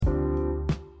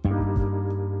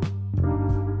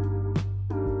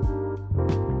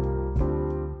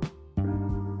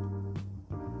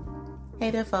Hey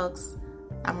there, folks.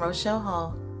 I'm Rochelle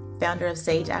Hall, founder of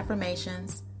Sage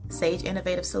Affirmations, Sage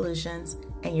Innovative Solutions,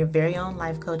 and your very own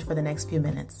life coach for the next few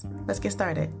minutes. Let's get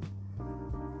started.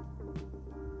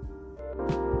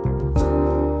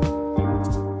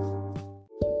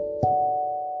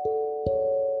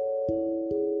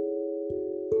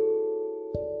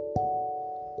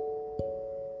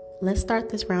 Let's start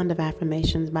this round of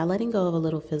affirmations by letting go of a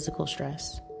little physical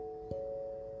stress.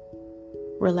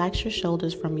 Relax your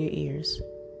shoulders from your ears.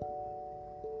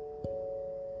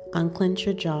 Unclench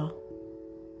your jaw.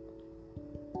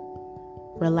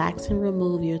 Relax and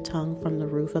remove your tongue from the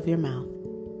roof of your mouth.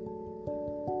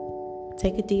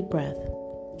 Take a deep breath.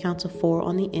 Count to 4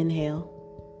 on the inhale.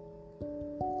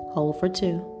 Hold for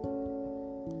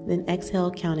 2. Then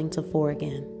exhale, counting to 4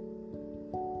 again.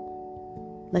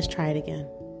 Let's try it again.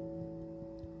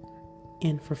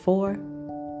 In for 4.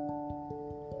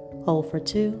 Hold for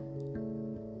 2.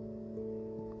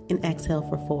 And exhale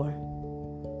for 4.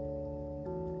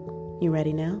 You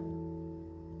ready now?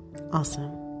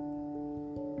 Awesome.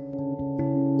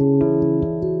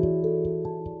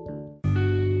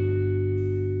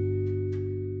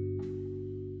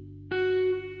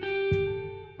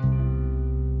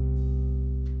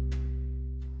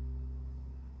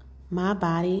 My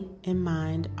body and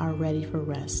mind are ready for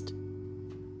rest.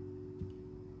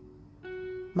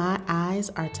 My eyes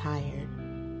are tired.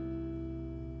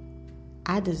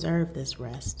 I deserve this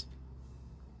rest.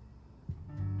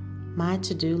 My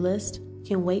to-do list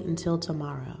can wait until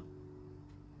tomorrow.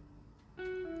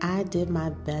 I did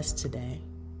my best today.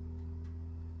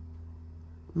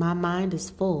 My mind is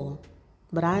full,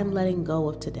 but I am letting go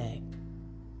of today.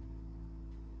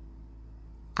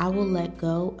 I will let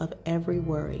go of every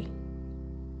worry.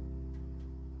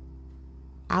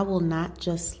 I will not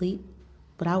just sleep,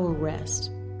 but I will rest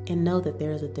and know that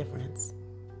there is a difference.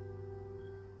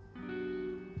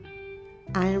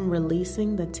 I am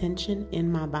releasing the tension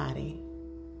in my body.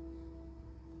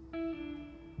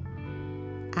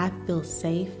 I feel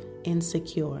safe and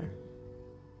secure.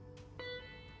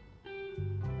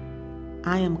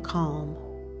 I am calm.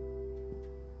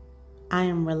 I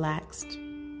am relaxed.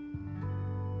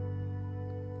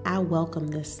 I welcome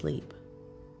this sleep.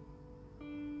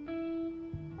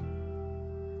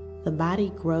 The body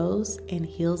grows and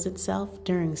heals itself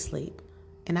during sleep,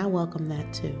 and I welcome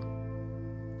that too.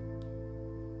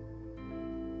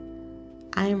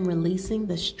 I am releasing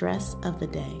the stress of the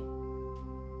day.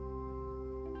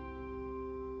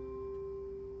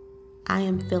 I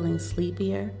am feeling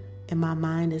sleepier and my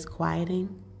mind is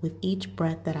quieting with each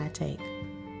breath that I take.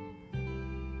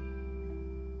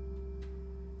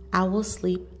 I will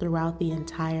sleep throughout the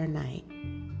entire night.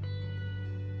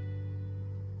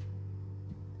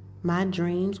 My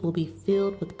dreams will be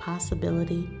filled with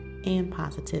possibility and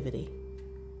positivity.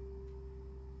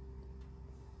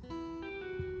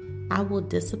 I will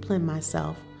discipline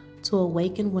myself to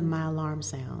awaken when my alarm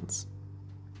sounds.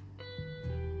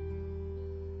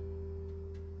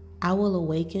 I will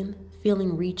awaken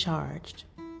feeling recharged.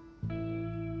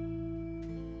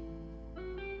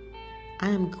 I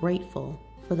am grateful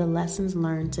for the lessons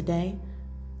learned today,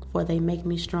 for they make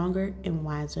me stronger and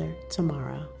wiser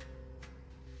tomorrow.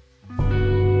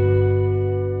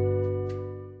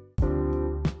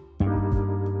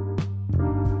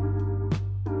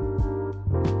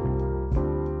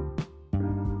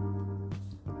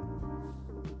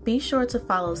 Be sure to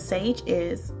follow Sage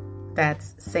Is,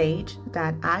 that's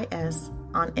sage.is,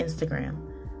 on Instagram.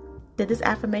 Did this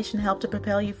affirmation help to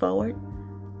propel you forward?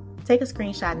 Take a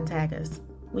screenshot and tag us.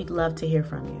 We'd love to hear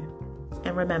from you.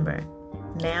 And remember,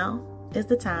 now is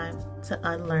the time to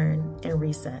unlearn and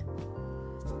reset.